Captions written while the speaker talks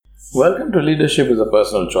Welcome to Leadership is a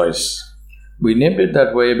Personal Choice. We named it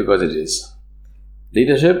that way because it is.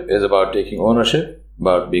 Leadership is about taking ownership,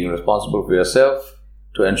 about being responsible for yourself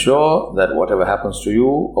to ensure that whatever happens to you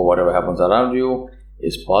or whatever happens around you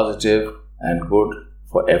is positive and good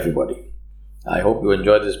for everybody. I hope you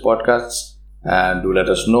enjoyed these podcasts and do let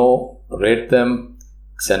us know, rate them,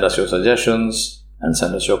 send us your suggestions and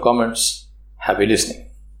send us your comments. Happy listening.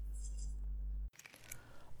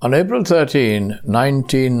 On April 13,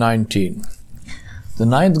 1919, the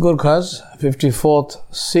 9th Gurkhas, 54th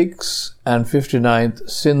Sikhs and 59th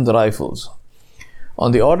Sindh Rifles,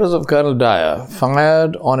 on the orders of Colonel Dyer,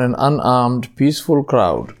 fired on an unarmed, peaceful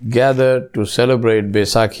crowd gathered to celebrate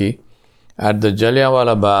Baisakhi at the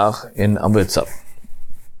Jallianwala Bagh in Amritsar.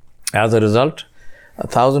 As a result,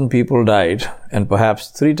 1,000 people died and perhaps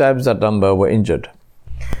 3 times that number were injured.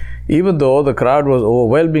 Even though the crowd was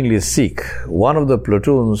overwhelmingly Sikh, one of the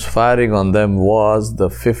platoons firing on them was the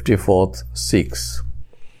 54th Sikhs.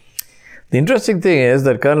 The interesting thing is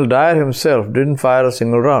that Colonel Dyer himself didn't fire a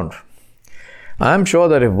single round. I am sure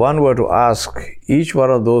that if one were to ask each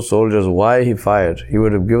one of those soldiers why he fired, he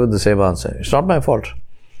would have given the same answer. It's not my fault.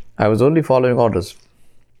 I was only following orders.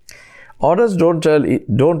 Orders don't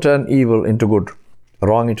turn evil into good,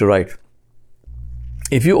 wrong into right.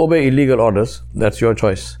 If you obey illegal orders, that's your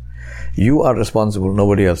choice. You are responsible,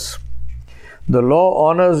 nobody else. The law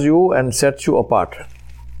honors you and sets you apart.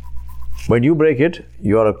 When you break it,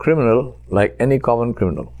 you are a criminal like any common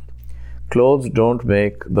criminal. Clothes don't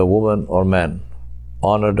make the woman or man.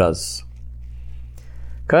 Honor does.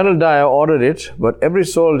 Colonel Dyer ordered it, but every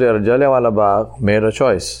soldier at Jallianwala Bagh made a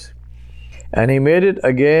choice. And he made it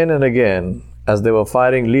again and again as they were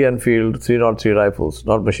firing Lee Enfield 303 rifles,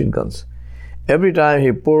 not machine guns. Every time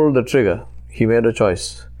he pulled the trigger, he made a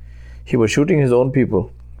choice. He was shooting his own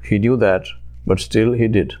people. He knew that, but still he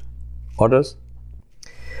did. Orders?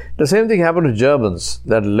 The same thing happened to Germans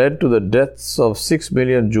that led to the deaths of 6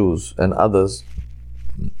 million Jews and others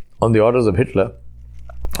on the orders of Hitler,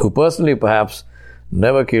 who personally perhaps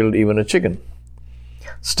never killed even a chicken.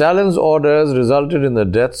 Stalin's orders resulted in the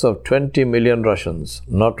deaths of 20 million Russians,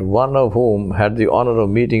 not one of whom had the honor of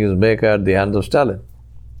meeting his maker at the hands of Stalin.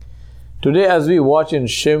 Today, as we watch in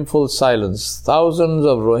shameful silence, thousands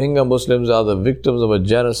of Rohingya Muslims are the victims of a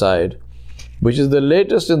genocide, which is the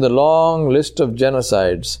latest in the long list of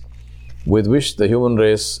genocides with which the human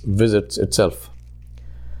race visits itself.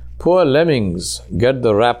 Poor lemmings get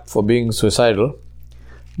the rap for being suicidal,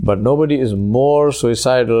 but nobody is more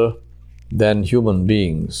suicidal than human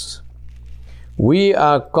beings. We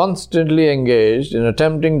are constantly engaged in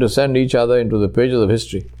attempting to send each other into the pages of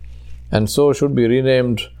history, and so should be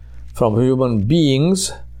renamed from human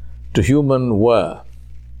beings to human were.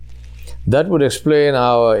 That would explain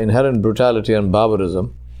our inherent brutality and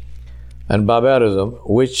barbarism,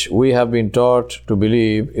 which we have been taught to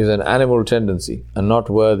believe is an animal tendency and not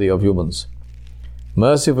worthy of humans.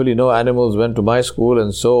 Mercifully, no animals went to my school,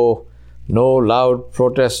 and so no loud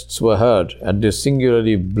protests were heard at this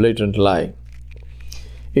singularly blatant lie.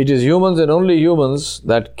 It is humans and only humans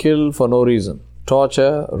that kill for no reason,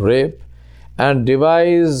 torture, rape, and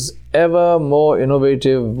devise ever more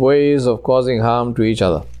innovative ways of causing harm to each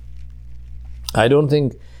other. I don't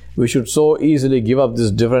think we should so easily give up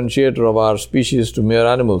this differentiator of our species to mere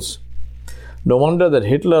animals. No wonder that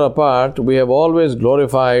Hitler apart, we have always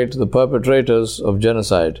glorified the perpetrators of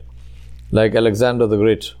genocide, like Alexander the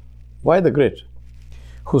Great. Why the Great?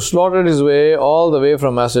 Who slaughtered his way all the way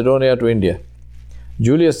from Macedonia to India.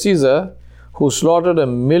 Julius Caesar, who slaughtered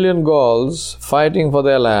 1 million Gauls fighting for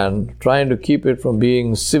their land, trying to keep it from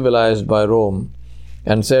being civilized by Rome,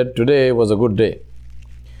 and said today was a good day.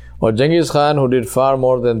 Or Genghis Khan, who did far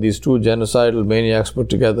more than these two genocidal maniacs put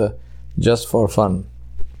together just for fun.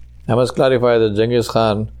 I must clarify that Genghis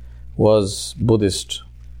Khan was Buddhist.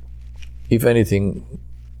 If anything,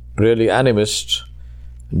 really animist,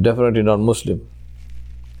 definitely not Muslim.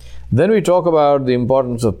 Then we talk about the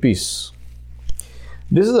importance of peace.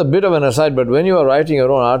 This is a bit of an aside, but when you are writing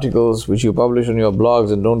your own articles, which you publish on your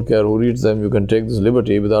blogs and don't care who reads them, you can take this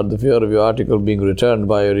liberty without the fear of your article being returned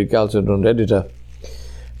by a recalcitrant editor.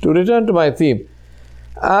 To return to my theme,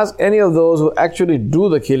 ask any of those who actually do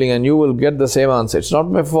the killing and you will get the same answer. It's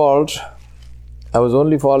not my fault. I was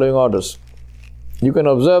only following orders. You can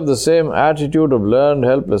observe the same attitude of learned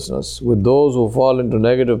helplessness with those who fall into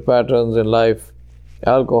negative patterns in life,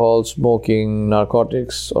 alcohol, smoking,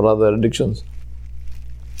 narcotics, or other addictions.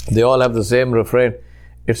 They all have the same refrain,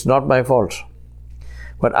 it's not my fault.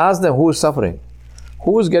 But ask them who is suffering,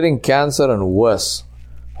 who is getting cancer and worse,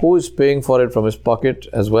 who is paying for it from his pocket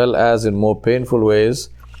as well as in more painful ways,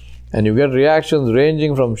 and you get reactions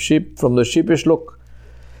ranging from the sheepish look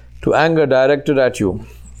to anger directed at you,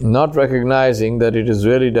 not recognizing that it is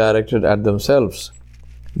really directed at themselves.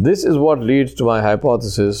 This is what leads to my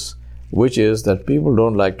hypothesis, which is that people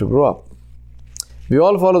don't like to grow up. We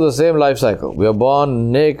all follow the same life cycle. We are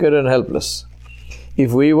born naked and helpless.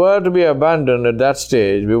 If we were to be abandoned at that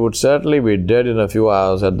stage, we would certainly be dead in a few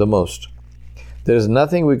hours at the most. There is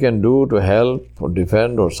nothing we can do to help or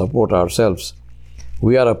defend or support ourselves.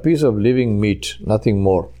 We are a piece of living meat, nothing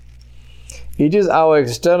more. It is our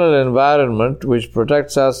external environment which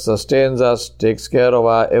protects us, sustains us, takes care of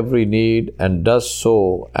our every need, and does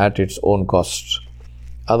so at its own cost,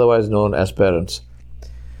 otherwise known as parents.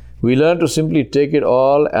 We learn to simply take it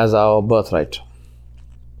all as our birthright,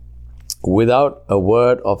 without a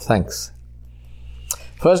word of thanks.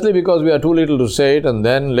 Firstly, because we are too little to say it, and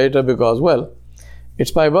then later because, well,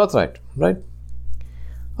 it's my birthright, right?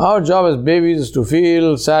 Our job as babies is to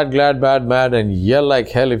feel sad, glad, bad, mad, and yell like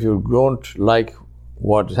hell if you don't like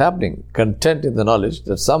what is happening, content in the knowledge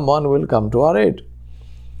that someone will come to our aid.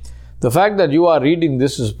 The fact that you are reading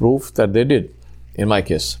this is proof that they did, in my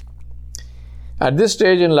case. At this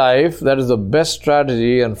stage in life, that is the best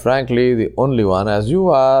strategy and frankly the only one, as you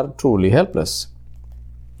are truly helpless.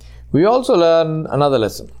 We also learn another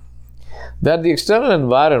lesson, that the external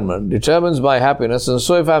environment determines my happiness, and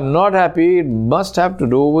so if I am not happy, it must have to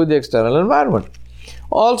do with the external environment.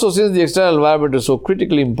 Also, since the external environment is so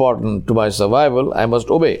critically important to my survival, I must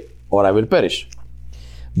obey or I will perish.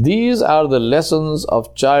 These are the lessons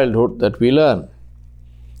of childhood that we learn.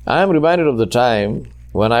 I am reminded of the time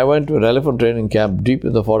when I went to an elephant training camp deep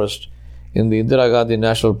in the forest in the Indira Gandhi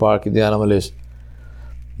National Park in the Himalayas.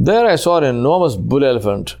 There I saw an enormous bull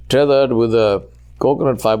elephant tethered with a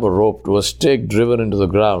coconut fiber rope to a stake driven into the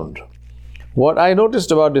ground. What I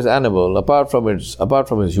noticed about this animal, apart from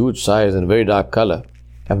its huge size and very dark color,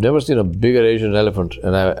 I've never seen a bigger Asian elephant,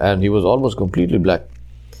 and he was almost completely black,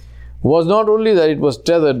 was not only that it was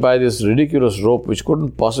tethered by this ridiculous rope which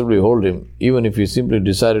couldn't possibly hold him, even if he simply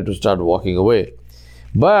decided to start walking away,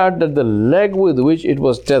 but that the leg with which it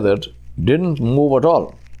was tethered didn't move at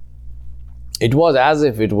all. It was as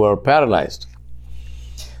if it were paralyzed.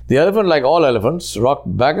 The elephant, like all elephants,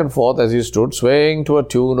 rocked back and forth as he stood, swaying to a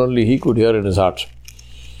tune only he could hear in his heart.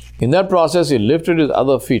 In that process, he lifted his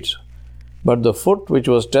other feet, but the foot which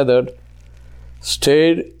was tethered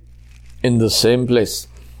stayed in the same place.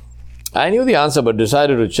 I knew the answer, but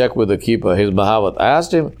decided to check with the keeper, his Mahavat. I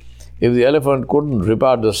asked him if the elephant couldn't rip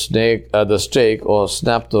out the stake or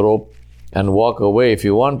snap the rope and walk away if he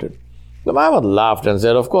wanted. The Mahavat laughed and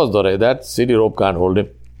said, "Of course, Dore, that silly rope can't hold him."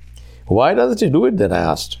 "Why doesn't he do it then?" I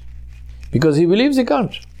asked. "Because he believes he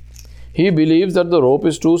can't. He believes that the rope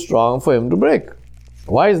is too strong for him to break."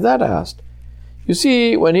 "Why is that?" I asked. "You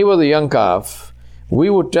see, when he was a young calf, we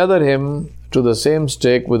would tether him to the same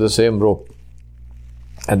stake with the same rope.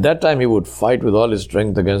 At that time, he would fight with all his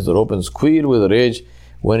strength against the rope and squeal with rage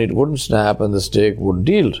when it wouldn't snap and the stake wouldn't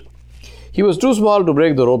yield. He was too small to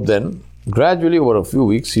break the rope then. Gradually, over a few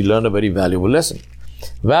weeks, he learned a very valuable lesson.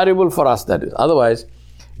 Valuable for us, that is. Otherwise,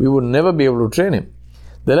 we would never be able to train him.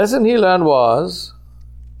 The lesson he learned was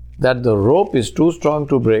that the rope is too strong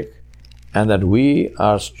to break and that we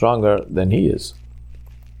are stronger than he is.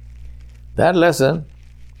 That lesson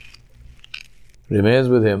remains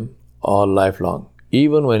with him all lifelong,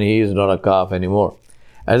 even when he is not a calf anymore.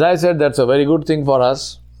 As I said, that's a very good thing for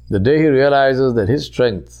us. The day he realizes that his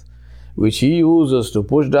strength, which he uses to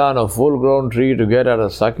push down a full-grown tree to get at a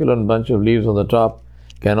succulent bunch of leaves on the top,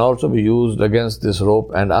 can also be used against this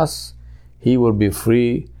rope and us, he will be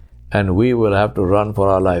free and we will have to run for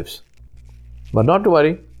our lives. But not to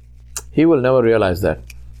worry, he will never realize that.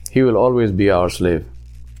 He will always be our slave.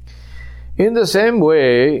 In the same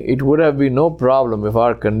way, it would have been no problem if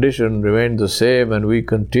our condition remained the same and we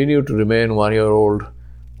continued to remain 1 year old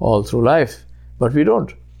all through life. But we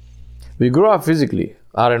don't. We grow up physically.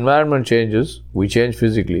 Our environment changes. We change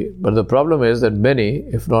physically. But the problem is that many,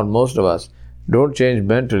 if not most of us, don't change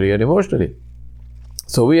mentally and emotionally.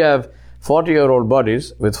 So we have 40-year-old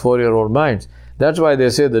bodies with 4-year-old minds. That's why they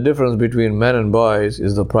say the difference between men and boys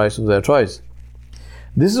is the price of their choice.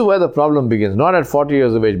 This is where the problem begins, not at 40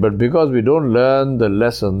 years of age, but because we don't learn the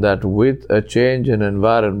lesson that with a change in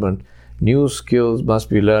environment, new skills must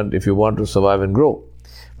be learned if you want to survive and grow.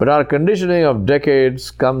 But our conditioning of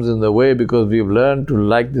decades comes in the way because we've learned to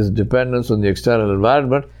like this dependence on the external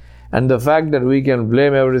environment, and the fact that we can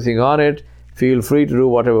blame everything on it, feel free to do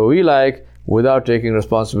whatever we like without taking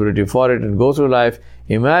responsibility for it, and go through life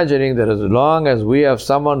imagining that as long as we have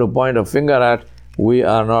someone to point a finger at, we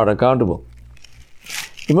are not accountable.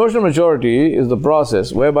 Emotional maturity is the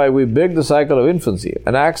process whereby we break the cycle of infancy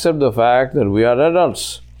and accept the fact that we are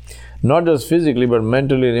adults. not just physically but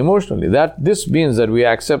mentally and emotionally. This means that we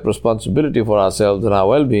accept responsibility for ourselves and our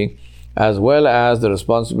well-being, as well as the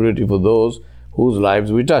responsibility for those whose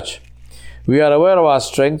lives we touch. We are aware of our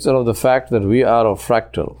strengths and of the fact that we are a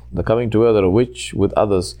fractal, the coming together of which with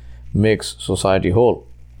others makes society whole.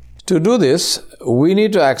 To do this, we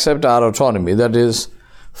need to accept our autonomy, that is,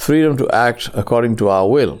 freedom to act according to our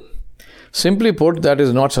will. Simply put, that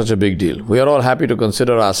is not such a big deal. We are all happy to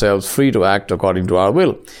consider ourselves free to act according to our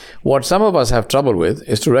will. What some of us have trouble with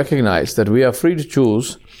is to recognize that we are free to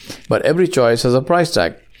choose, but every choice has a price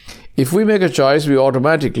tag. If we make a choice, we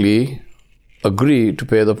automatically agree to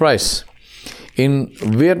pay the price. In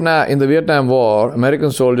the Vietnam War,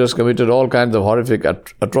 American soldiers committed all kinds of horrific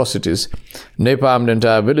atrocities, napalmed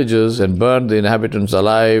entire villages and burned the inhabitants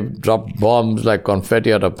alive, dropped bombs like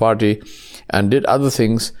confetti at a party, and did other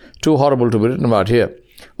things too horrible to be written about here,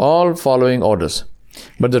 all following orders.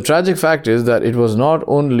 But the tragic fact is that it was not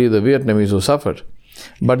only the Vietnamese who suffered,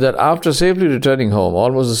 but that after safely returning home,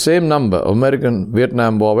 almost the same number of American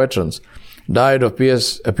Vietnam War veterans died of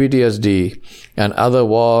PTSD and other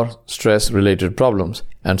war stress-related problems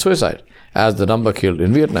and suicide as the number killed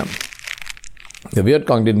in Vietnam. The Viet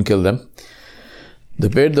Cong didn't kill them. They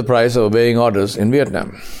paid the price of obeying orders in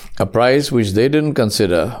Vietnam, a price which they didn't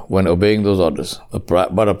consider when obeying those orders,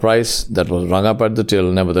 but a price that was rung up at the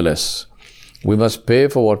till nevertheless. We must pay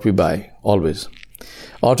for what we buy, always.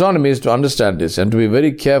 Autonomy is to understand this and to be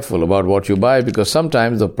very careful about what you buy, because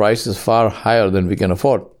sometimes the price is far higher than we can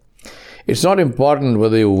afford. It's not important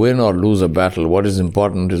whether you win or lose a battle. What is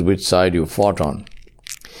important is which side you fought on.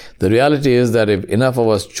 The reality is that if enough of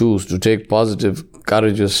us choose to take positive,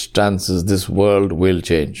 courageous stances, this world will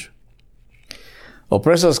change.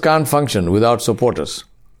 Oppressors can't function without supporters.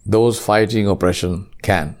 Those fighting oppression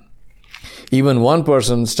can. Even one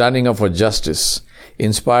person standing up for justice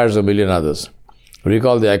inspires a million others.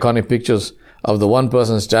 Recall the iconic pictures of the one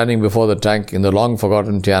person standing before the tank in the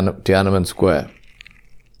long-forgotten Tiananmen Square.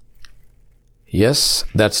 Yes,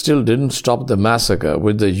 that still didn't stop the massacre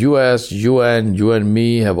which the US, UN, you and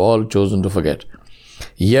me have all chosen to forget.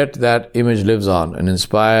 Yet that image lives on and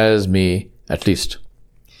inspires me at least.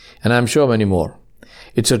 And I'm sure many more.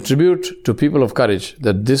 It's a tribute to people of courage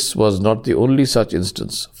that this was not the only such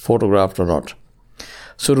instance, photographed or not.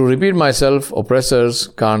 So to repeat myself, oppressors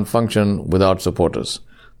can't function without supporters.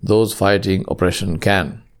 Those fighting oppression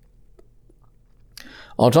can.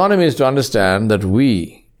 Autonomy is to understand that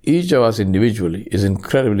each of us individually, is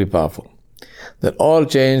incredibly powerful. That all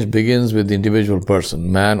change begins with the individual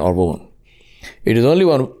person, man or woman. It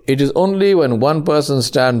is only when one person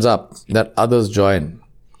stands up that others join.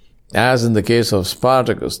 As in the case of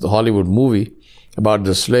Spartacus, the Hollywood movie about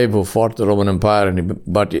the slave who fought the Roman Empire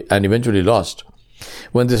and eventually lost.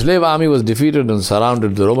 When the slave army was defeated and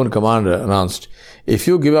surrounded, the Roman commander announced, "If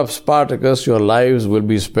you give up Spartacus, your lives will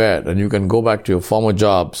be spared and you can go back to your former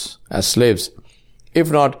jobs as slaves. If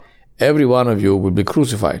not, every one of you will be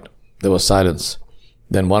crucified." There was silence.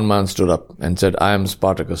 Then one man stood up and said, "I am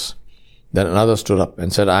Spartacus." Then another stood up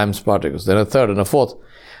and said, "I am Spartacus." Then a third and a fourth,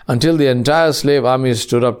 until the entire slave army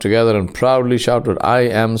stood up together and proudly shouted, "I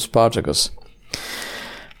am Spartacus."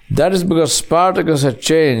 That is because Spartacus had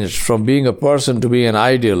changed from being a person to being an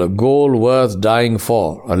ideal, a goal worth dying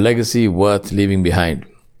for, a legacy worth leaving behind.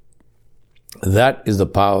 That is the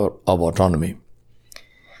power of autonomy.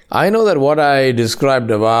 I know that what I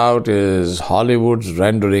described about is Hollywood's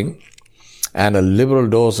rendering and a liberal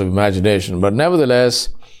dose of imagination, but nevertheless,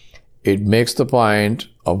 it makes the point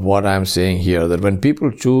of what I'm saying here, that when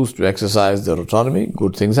people choose to exercise their autonomy,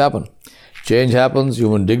 good things happen. Change happens,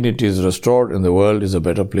 human dignity is restored, and the world is a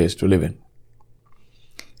better place to live in.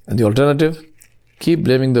 And the alternative? Keep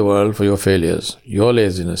blaming the world for your failures, your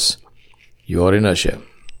laziness, your inertia.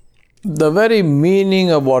 The very meaning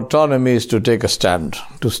of autonomy is to take a stand,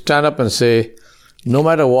 to stand up and say, no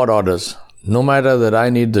matter what orders, no matter that I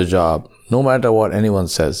need the job, no matter what anyone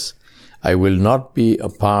says, I will not be a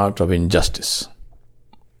part of injustice.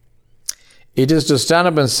 It is to stand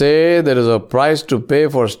up and say there is a price to pay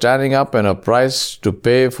for standing up and a price to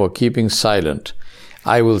pay for keeping silent.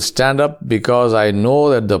 I will stand up because I know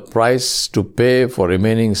that the price to pay for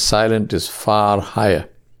remaining silent is far higher.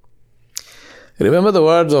 Remember the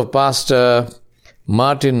words of Pastor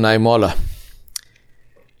Martin Niemöller.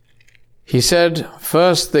 He said,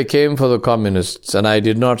 "First they came for the communists, and I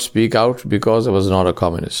did not speak out because I was not a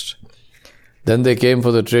communist. Then they came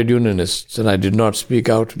for the trade unionists, and I did not speak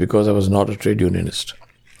out because I was not a trade unionist.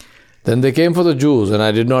 Then they came for the Jews, and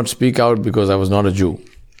I did not speak out because I was not a Jew.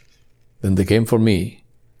 Then they came for me,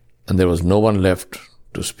 and there was no one left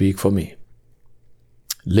to speak for me."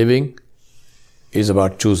 Living is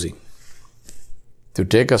about choosing. To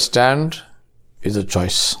take a stand is a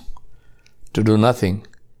choice. To do nothing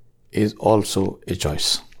is also a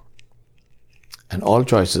choice. And all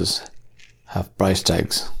choices have price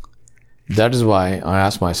tags. That is why I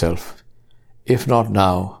ask myself, if not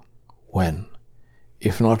now, when?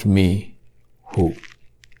 If not me, who?